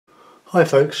Hi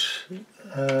folks,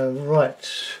 right,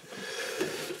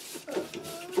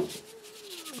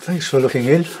 thanks for looking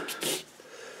in,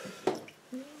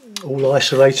 all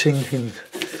isolating in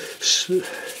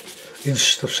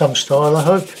some style I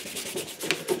hope.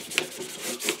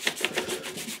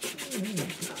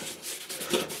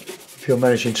 If you're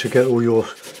managing to get all your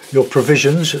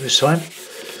provisions at this time.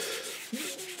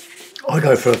 I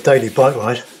go for a daily bike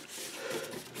ride,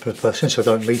 but since I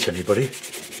don't meet anybody,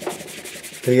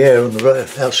 the air on the road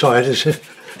outside is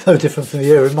no different from the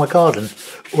air in my garden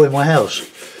or in my house.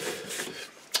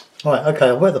 Right, okay,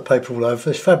 I wet the paper all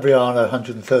over. It's Fabriano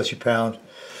 £130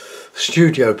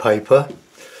 studio paper.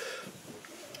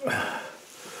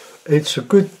 It's a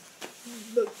good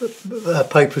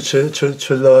paper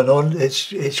to learn on.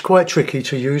 It's quite tricky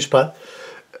to use, but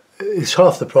it's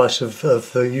half the price of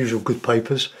the usual good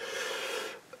papers.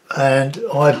 And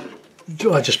I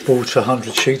just bought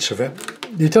 100 sheets of it.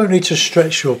 You don't need to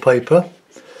stretch your paper.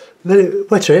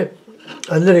 Wet it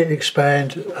and let it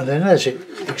expand, and then as it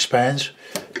expands,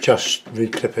 just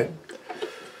reclip it.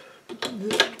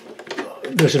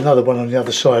 There's another one on the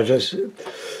other side.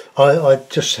 I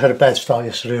just had a bad start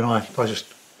yesterday and I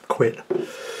just quit.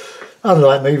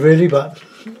 Unlike me really, but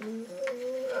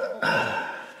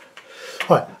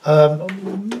right. I'm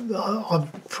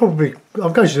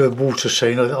going to do a water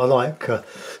scene. I like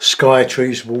sky,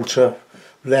 trees, water,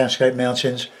 landscape,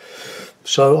 mountains.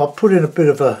 So I'll put in a bit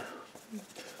of a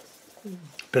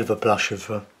blush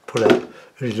of pull out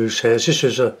any loose hairs.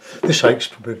 This ache's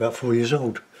probably about 4 years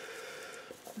old.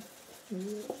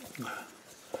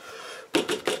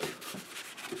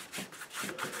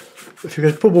 If you're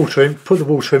going to put water in, put the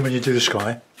water in when you do the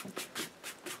sky.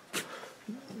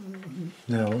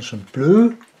 Now I want some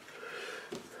blue.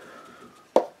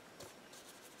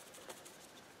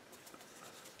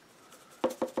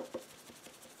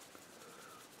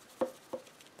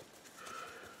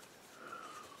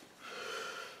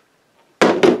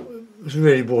 It's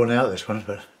really worn out, this one,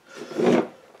 but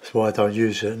that's why I don't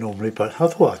use it normally, but I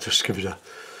thought I'd just give it a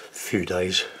few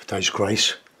days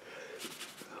grace.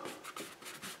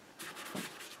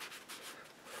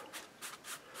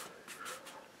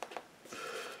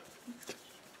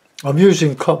 I'm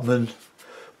using Colne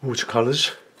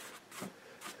watercolours,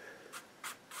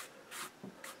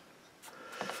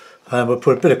 and we'll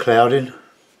put a bit of cloud in.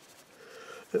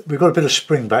 We've got a bit of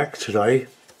spring back today.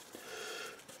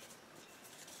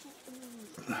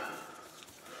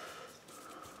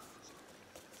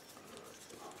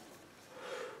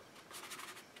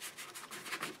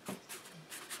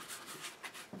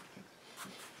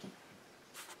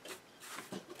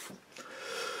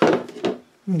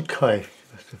 Okay,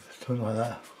 something like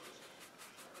that.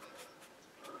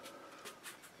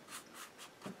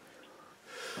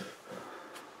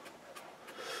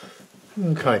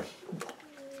 Okay,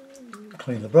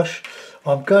 clean the brush.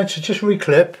 I'm going to just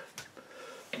reclip.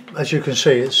 As you can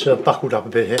see, it's buckled up a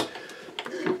bit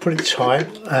here. Put it tight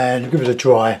and give it a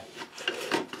dry.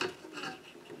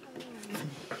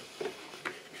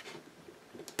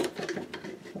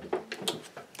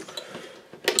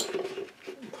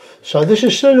 So this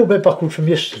is still a little bit buckled from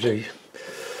yesterday.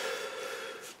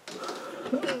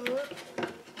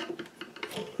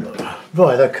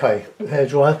 Right, okay, hair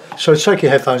dryer. So take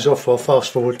your headphones off, I'll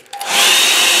fast forward.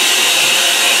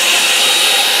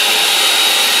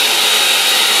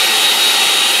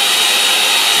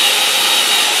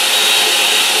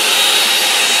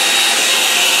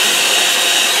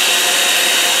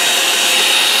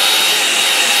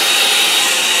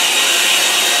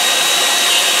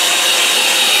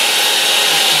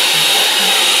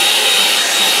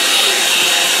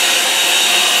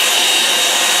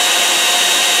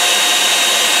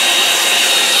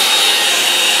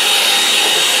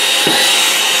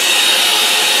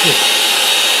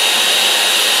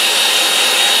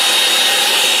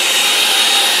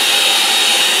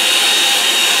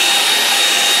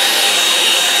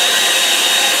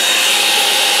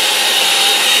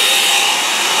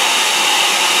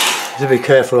 To be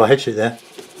careful, I hit it there.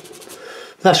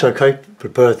 That's okay, put a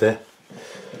bird there.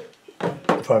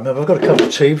 If I remember, I've got a cup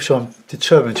of tea, so I'm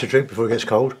determined to drink before it gets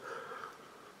cold.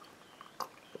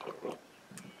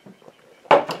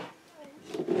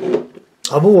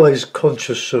 I'm always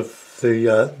conscious of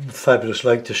the fabulous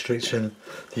Lake Districts in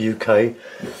the UK,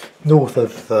 north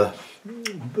of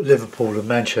Liverpool and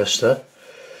Manchester.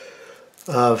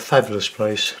 Fabulous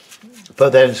place.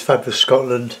 But then it's fabulous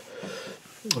Scotland.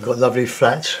 I've got lovely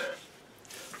flat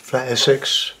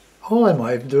Essex. Oh, I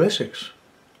might even do Essex.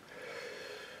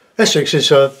 Essex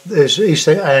is East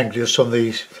Anglia, on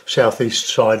the southeast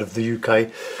side of the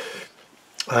UK,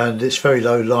 and it's very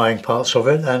low-lying parts of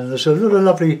it, and there's a lot of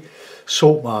lovely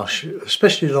salt marsh,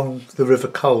 especially along the River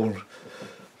Colne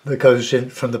that goes in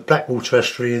from the Blackwater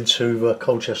estuary into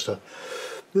Colchester.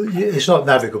 It's not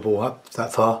navigable up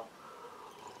that far.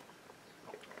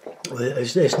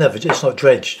 It's not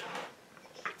dredged.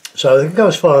 So it can go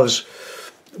as far as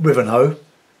Wiivenhoe.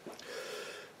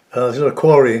 There's a lot of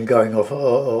quarrying going off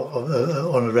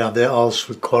on around there,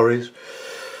 Alresford quarries.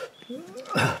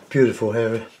 Beautiful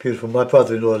area, beautiful. My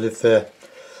brother-in-law lived there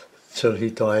till he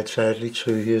died sadly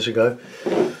 2 years ago.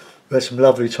 We had some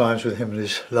lovely times with him and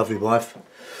his lovely wife.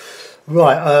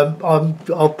 Right,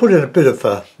 I'll put in a bit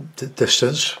of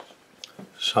distance.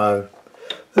 So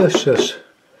that's just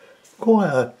quite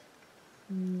a,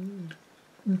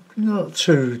 not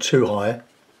too high.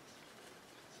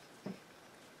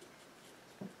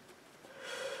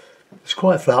 It's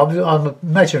quite flat. I'm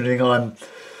imagining I'm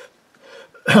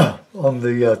on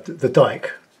the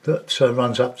dike that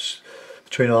runs up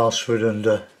between Alresford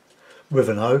and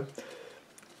Wiivenhoe.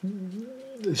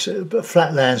 There's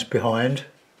flat lands behind.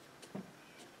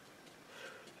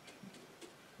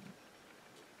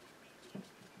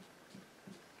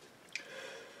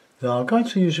 Now I'm going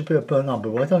to use a bit of burnt umber,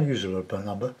 but I don't use a lot of burnt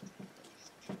umber.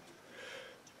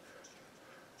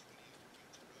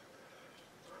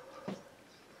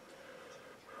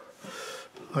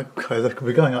 Okay, they could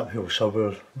be going uphill, so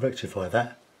we'll rectify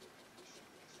that.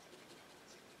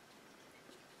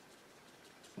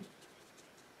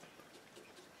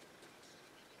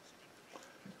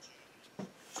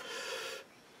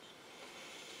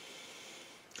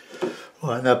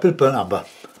 Right, now a bit of burnt umber.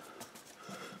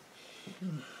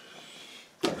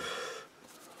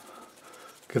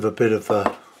 Give a bit of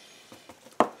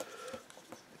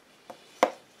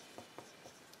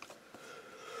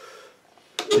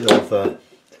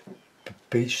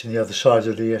beach on the other side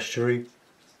of the estuary.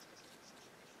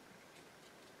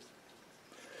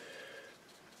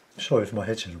 Sorry if my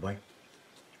head's in the way.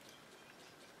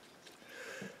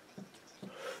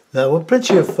 Now, well,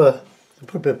 plenty of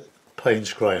put a bit of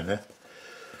Payne's grey in there.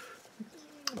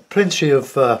 Plenty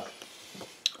of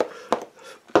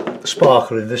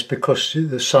sparkle in this because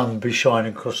the sun will be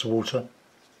shining across the water.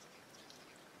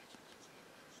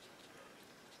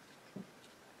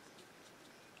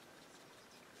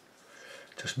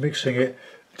 Just mixing it,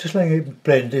 just letting it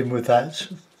blend in with that,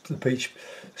 the beach,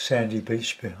 sandy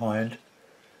beach behind.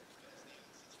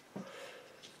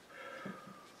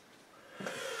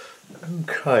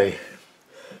 Okay,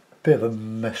 bit of a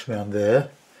mess around there,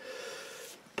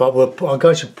 but I'm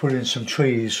going to put in some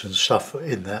trees and stuff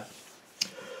in that.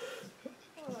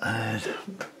 And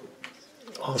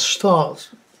I'll start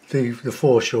the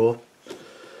foreshore.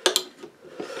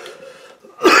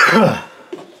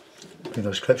 In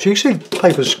those clips, you can see the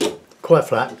paper's quite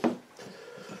flat.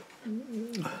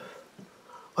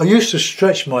 I used to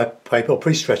stretch my paper, or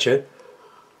pre-stretch it.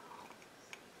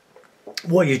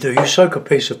 What you do, you soak a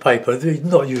piece of paper,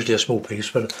 not usually a small piece,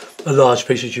 but a large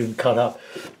piece that you can cut up,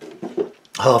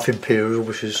 half imperial,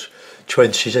 which is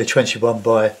 21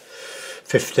 by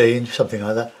 15, something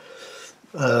like that.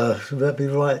 Would that be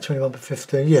right? 21 by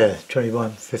 15? Yeah,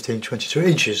 21, 15, 22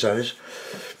 inches, that is.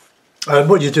 And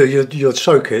what you do, you'll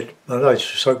soak it. I like to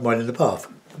soak mine in the bath,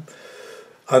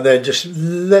 and then just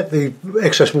let the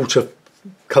excess water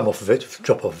come off of it,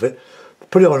 drop off of it.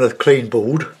 Put it on a clean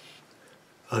board,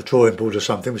 a drawing board or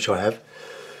something, which I have,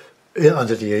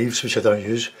 under the eaves, which I don't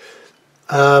use,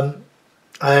 and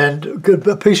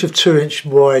a piece of 2-inch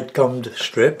wide gummed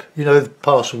strip. You know, the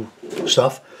parcel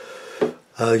stuff.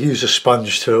 Use a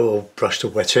sponge to or brush to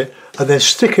wet it, and then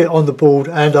stick it on the board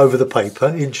and over the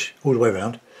paper, inch all the way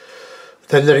around.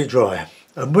 Then let it dry,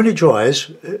 and when it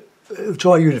dries, it'll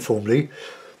dry uniformly.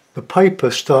 The paper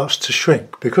starts to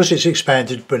shrink because it's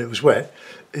expanded when it was wet.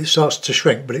 It starts to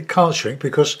shrink, but it can't shrink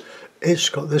because it's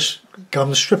got this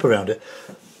gum strip around it.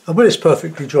 And when it's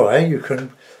perfectly dry, you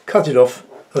can cut it off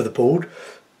of the board,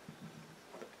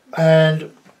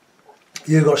 and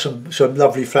you've got some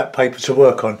lovely flat paper to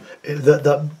work on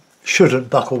that shouldn't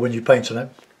buckle when you paint on it.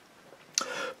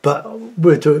 But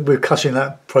we're cutting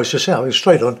that process out. It's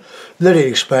straight on, let it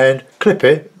expand, clip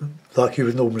it like you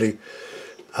would normally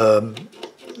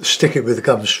stick it with a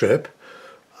gum strip,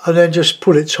 and then just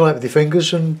pull it tight with your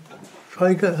fingers, and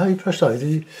hey presto,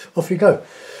 off you go.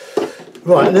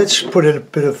 Right, let's put in a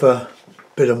bit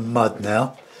of mud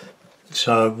now.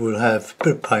 So we'll have a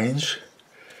bit of Payne's,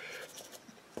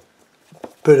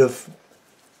 bit of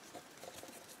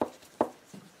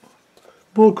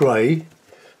more grey,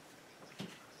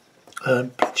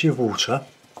 and plenty of water,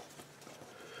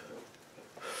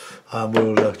 and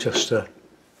we'll just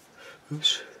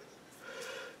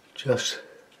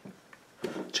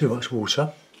too much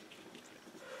water.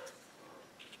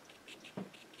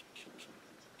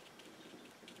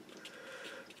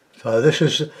 So this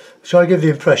is trying to give the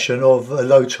impression of a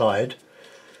low tide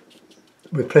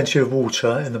with plenty of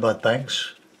water in the mud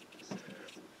banks.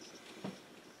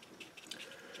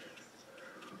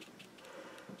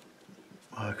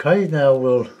 Okay, now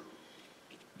I'm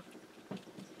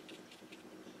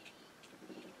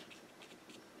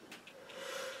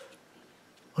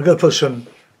going to put some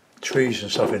trees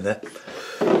and stuff in there.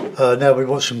 Now we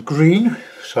want some green,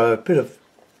 so a bit of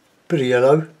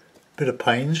yellow, bit of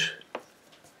panes.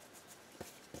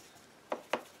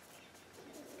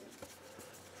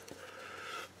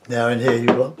 Now in here you've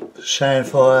got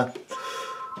sandfire,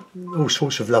 all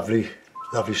sorts of lovely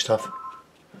stuff.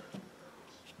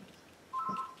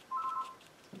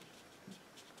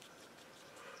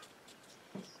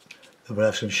 Then we'll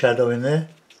have some shadow in there.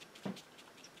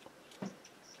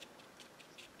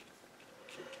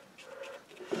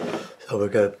 So we'll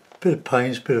go a bit of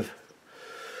panes, bit of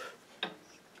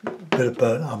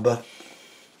burnt umber.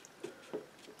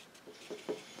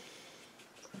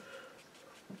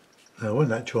 Now when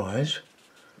that dries,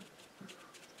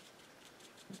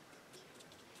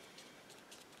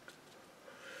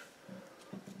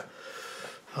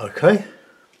 okay.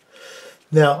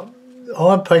 Now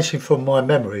I'm painting from my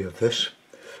memory of this,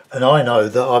 and I know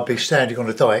that I'd be standing on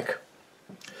a dike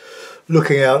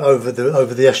looking out over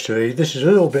the estuary. This is a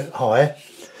little bit high,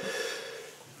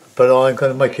 but I'm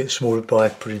going to make it smaller by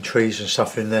putting trees and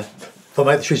stuff in there. If I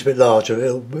make the trees a bit larger,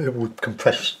 it will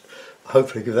compress,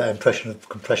 hopefully give that impression of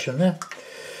compression there.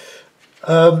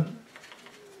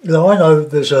 Now I know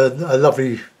there's a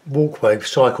lovely walkway,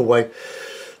 cycleway,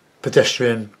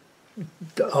 pedestrian,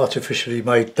 artificially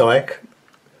made dike.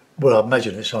 Well, I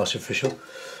imagine it's artificial.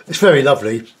 It's very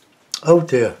lovely. Oh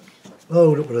dear.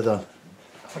 Oh, look what I've done.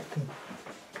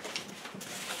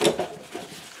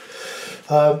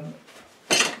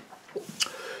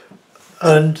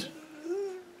 And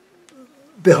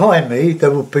behind me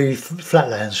there will be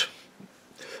flatlands,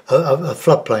 a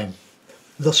floodplain,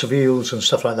 lots of eels and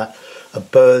stuff like that,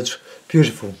 and birds,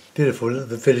 beautiful,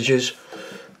 the villages.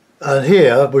 And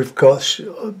here we've got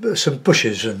some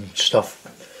bushes and stuff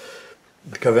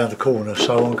that go around the corner,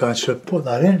 so I'm going to put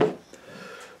that in.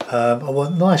 I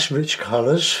want nice rich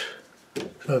colours,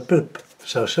 so a bit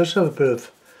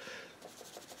of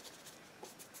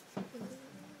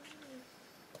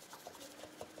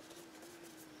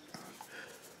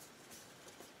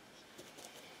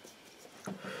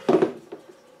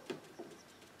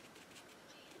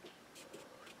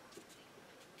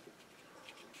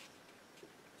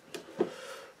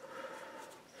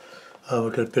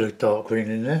we've got a bit of dark green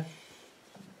in there.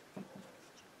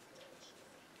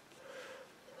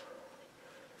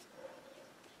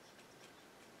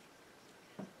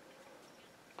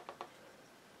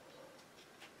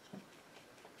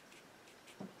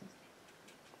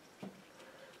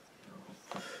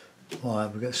 Right,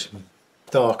 we've got some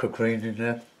darker green in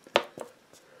there.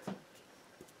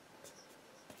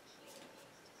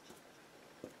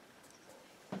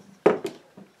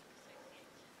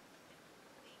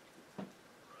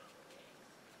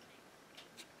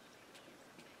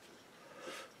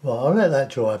 Right, I'll let that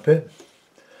dry a bit.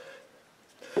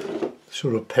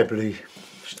 Sort of pebbly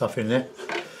stuff in there.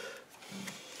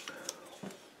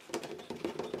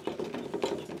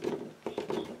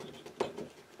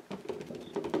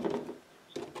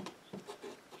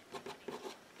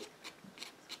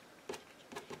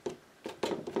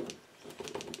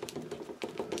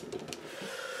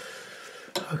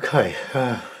 Okay,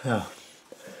 now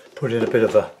put in a bit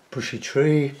of a bushy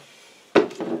tree.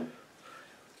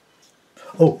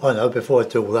 Oh, I know, before I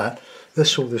do all that,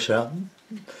 let's sort this out.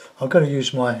 I'm going to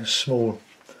use my small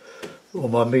or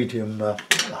my medium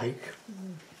hake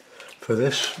for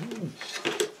this.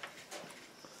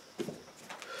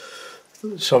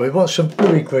 So we want some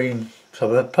bluey green,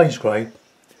 so Payne's grey,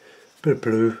 bit of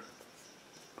blue,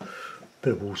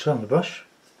 bit of water on the brush,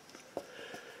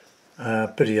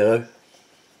 bit of yellow.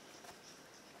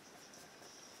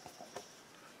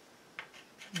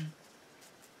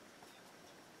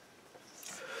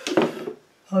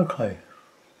 Okay.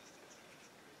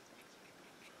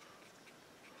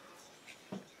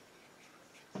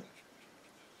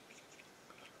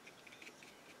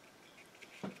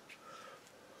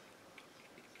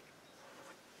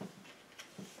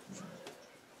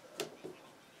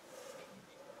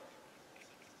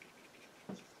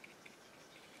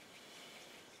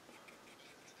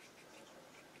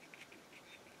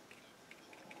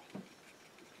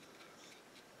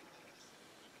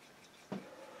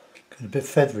 A bit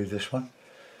feathery, this one.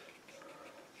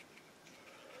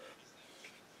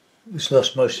 It's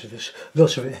lost most of its,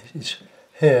 lots of its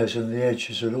hairs, and the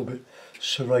edges are a little bit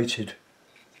serrated.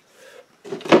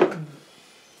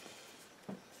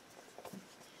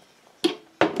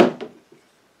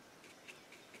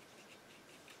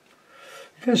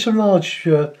 There's some large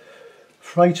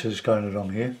freighters going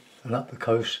along here and up the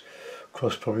coast,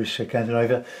 across probably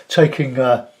Scandinavia, taking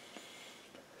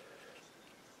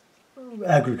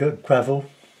aggregate gravel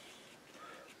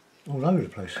all over the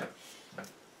place.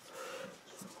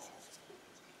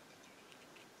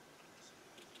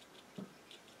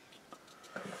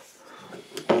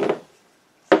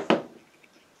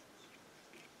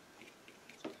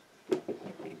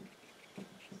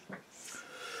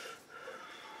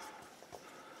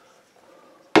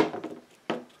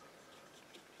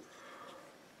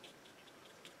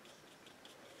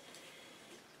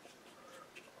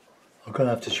 I'm going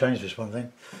to have to change this one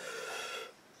thing.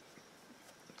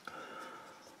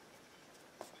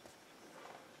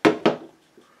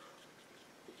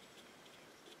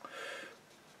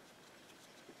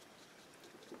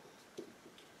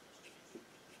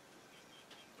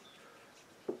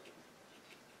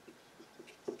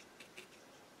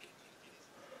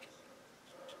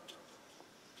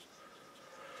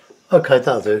 Okay,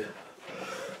 that'll do.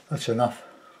 That's enough.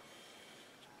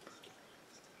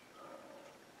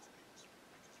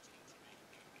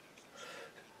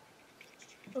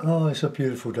 Oh, it's a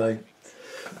beautiful day.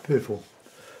 Beautiful.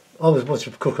 I was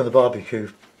wanting to cook on the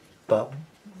barbecue, but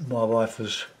my wife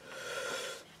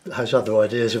has other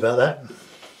ideas about that.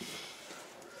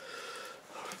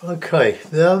 Okay,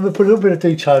 now I'm going to put a little bit of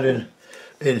detail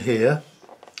in here.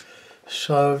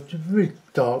 So, really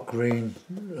dark green,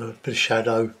 a bit of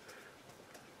shadow.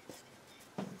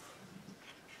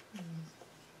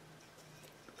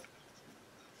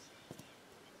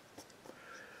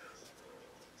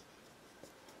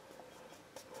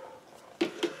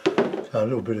 So a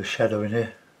little bit of shadow in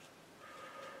here.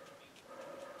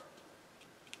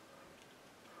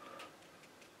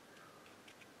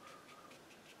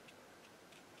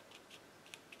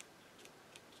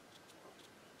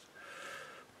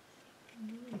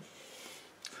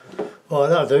 Right,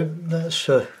 that'll do. Let's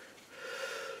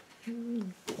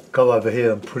go over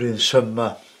here and put in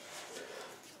some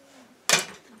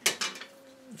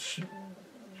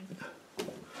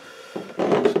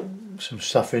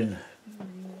stuff in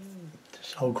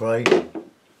this whole grey.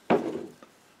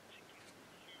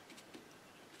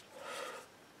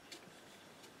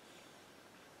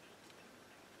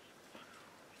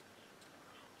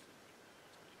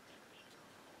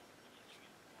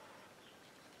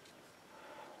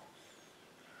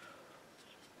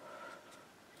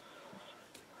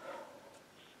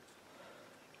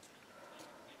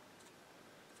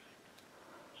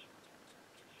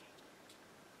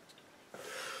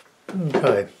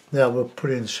 Okay, now we'll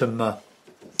put in some,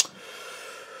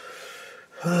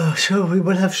 so we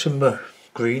will have some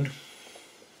green.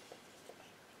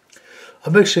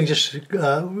 I'm mixing just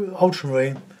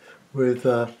ultramarine with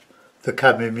the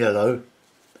cadmium yellow.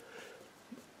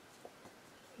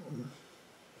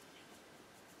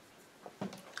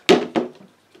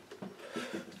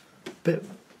 Bit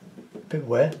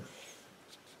wet.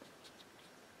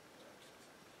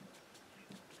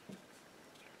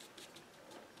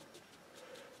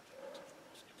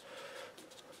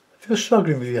 If you're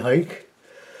struggling with your hake,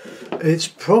 it's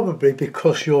probably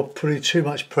because you're putting too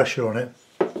much pressure on it.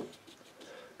 Get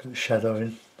the shadow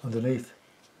in underneath.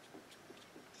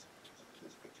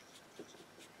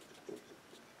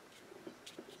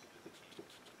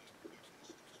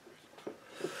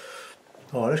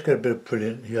 Alright, let's get a bit of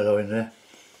brilliant yellow in there.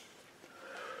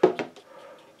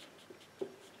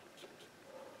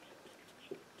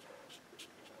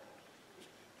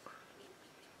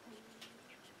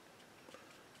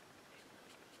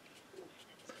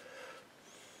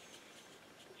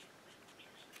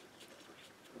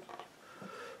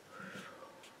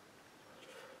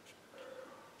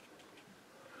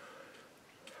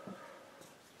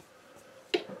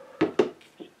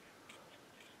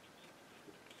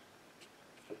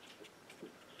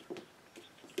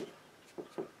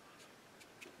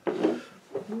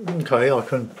 Okay, I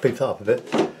can beef that up a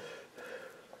bit. Bit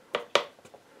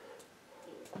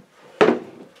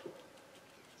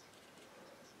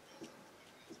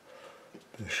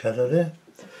of shadow there.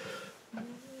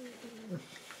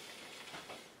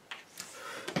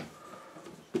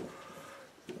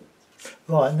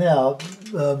 Right, now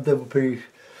there will be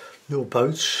little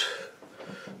boats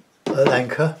at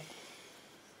anchor.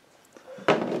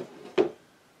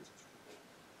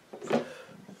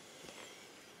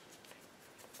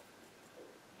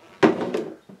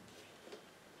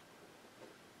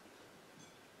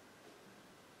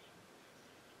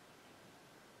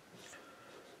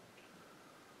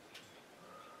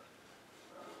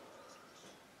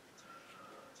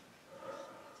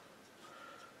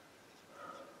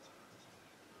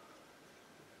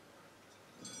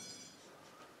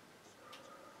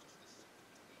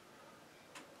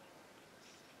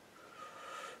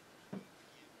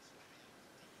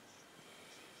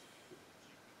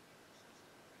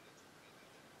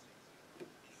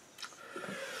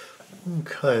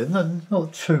 Okay,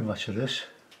 not too much of this.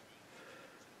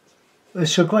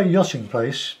 It's a great yachting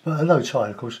place, but at low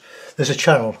tide, of course. There's a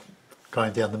channel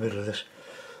going down the middle of this.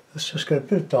 Let's just get a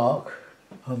bit dark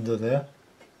under there.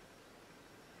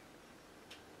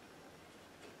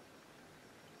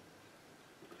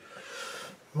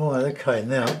 Right, okay,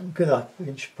 now get our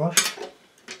inch brush,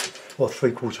 or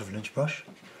 3/4 of an inch brush.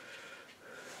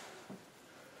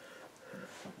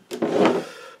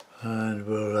 And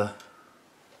we'll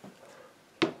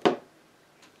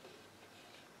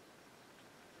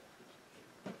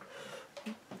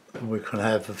we can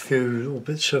have a few little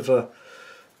bits of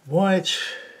white.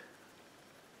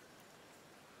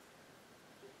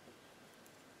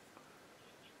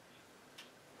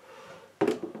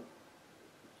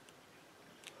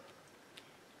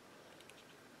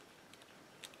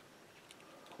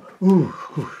 Ooh,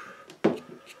 ooh.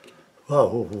 Wow,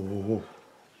 ooh, ooh, ooh.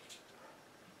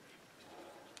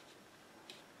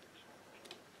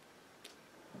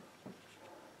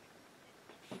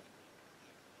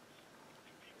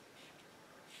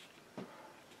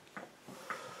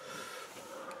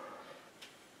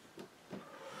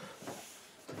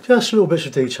 Just little bits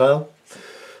of detail.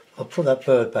 I'll put that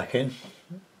bird back in.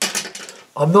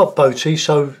 I'm not boaty,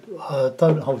 so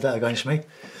don't hold that against me.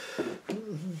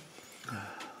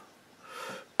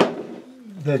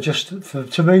 They're just,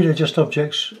 to me, they're just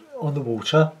objects on the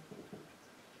water.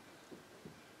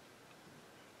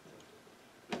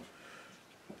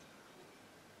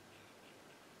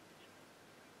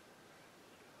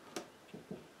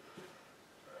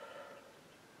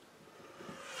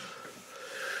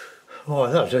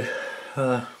 Right, that'll do.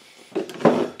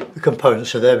 The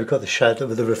components are there. We've got the shadow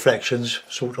with the reflections,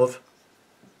 sort of.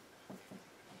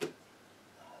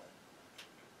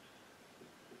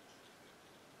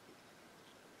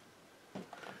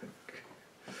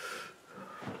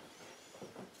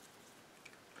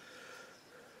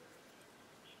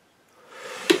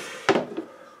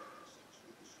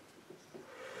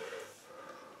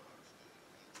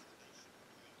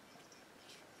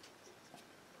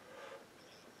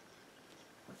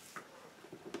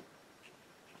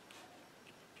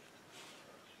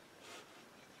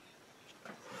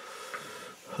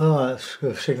 Ah, that's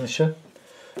a signature.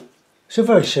 It's a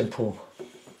very simple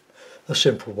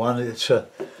one. It's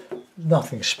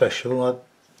nothing special.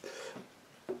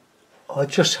 I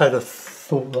just had a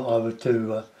thought that I would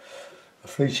do a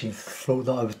fleeting thought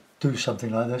that I would do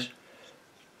something like this.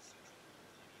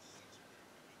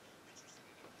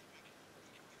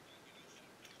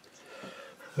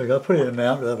 There we go. Put it in the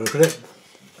mount. We'll have a look at it.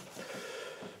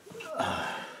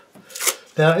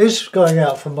 Now, is going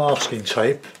out for masking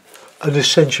tape an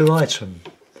essential item?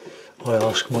 I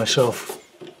ask myself.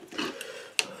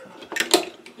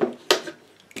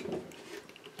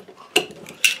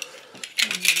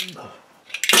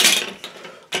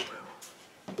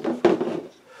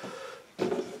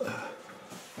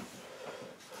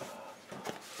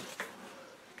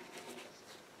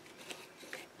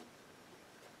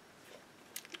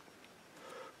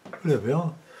 There we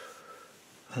are.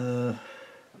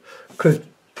 Could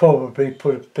probably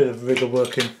put a bit of rigger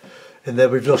work in there.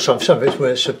 We've lost some of it's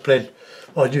where it's a blend.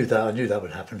 I knew that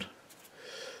would happen.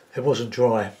 It wasn't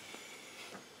dry.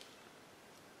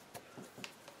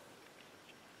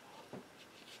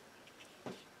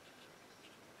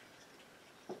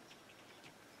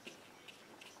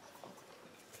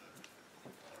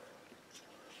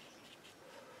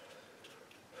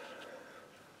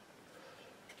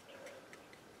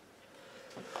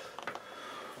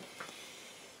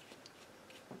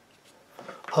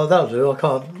 Oh, that'll do.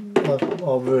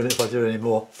 I'll ruin it if I do any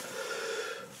more.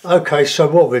 Okay, so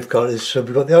what we've got is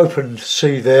we've got the open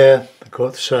sea there. We've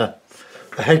got the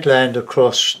headland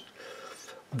across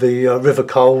the River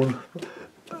Colne.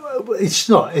 It's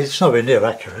not really near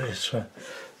accurate. It's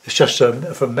just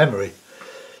from memory.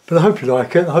 But I hope you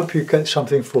like it. I hope you get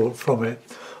something from it.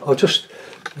 I'll just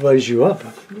raise you up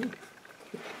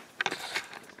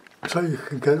so you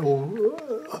can get all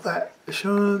of that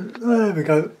shown. There we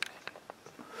go.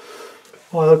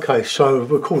 Well, okay, so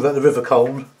we'll call that the River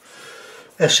Colne,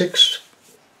 Essex,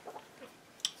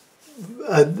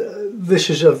 and this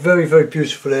is a very, very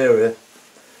beautiful area.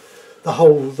 The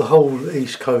whole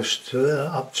east coast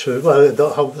up to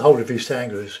the whole of East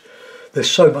Anglia. There's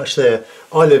so much there.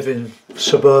 I live in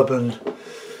suburban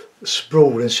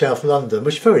sprawl in South London,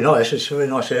 which is very nice. It's a very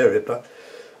nice area, but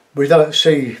we don't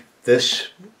see this.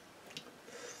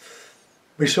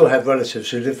 We still have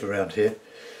relatives who live around here.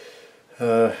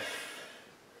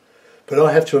 But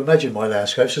I have to imagine my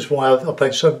landscapes. That's why I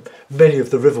paint so many of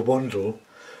the River Wandle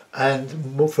and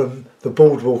from the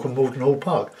Boardwalk and Malden Hall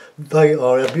Park. They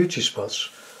are our beauty spots.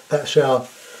 That's our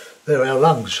They're our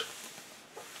lungs,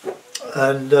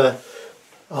 and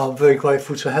I'm very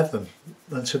grateful to have them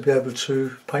and to be able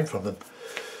to paint from them.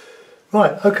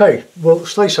 Right, okay, well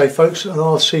stay safe folks, and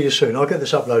I'll see you soon. I'll get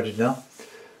this uploaded now.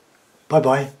 Bye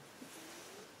bye.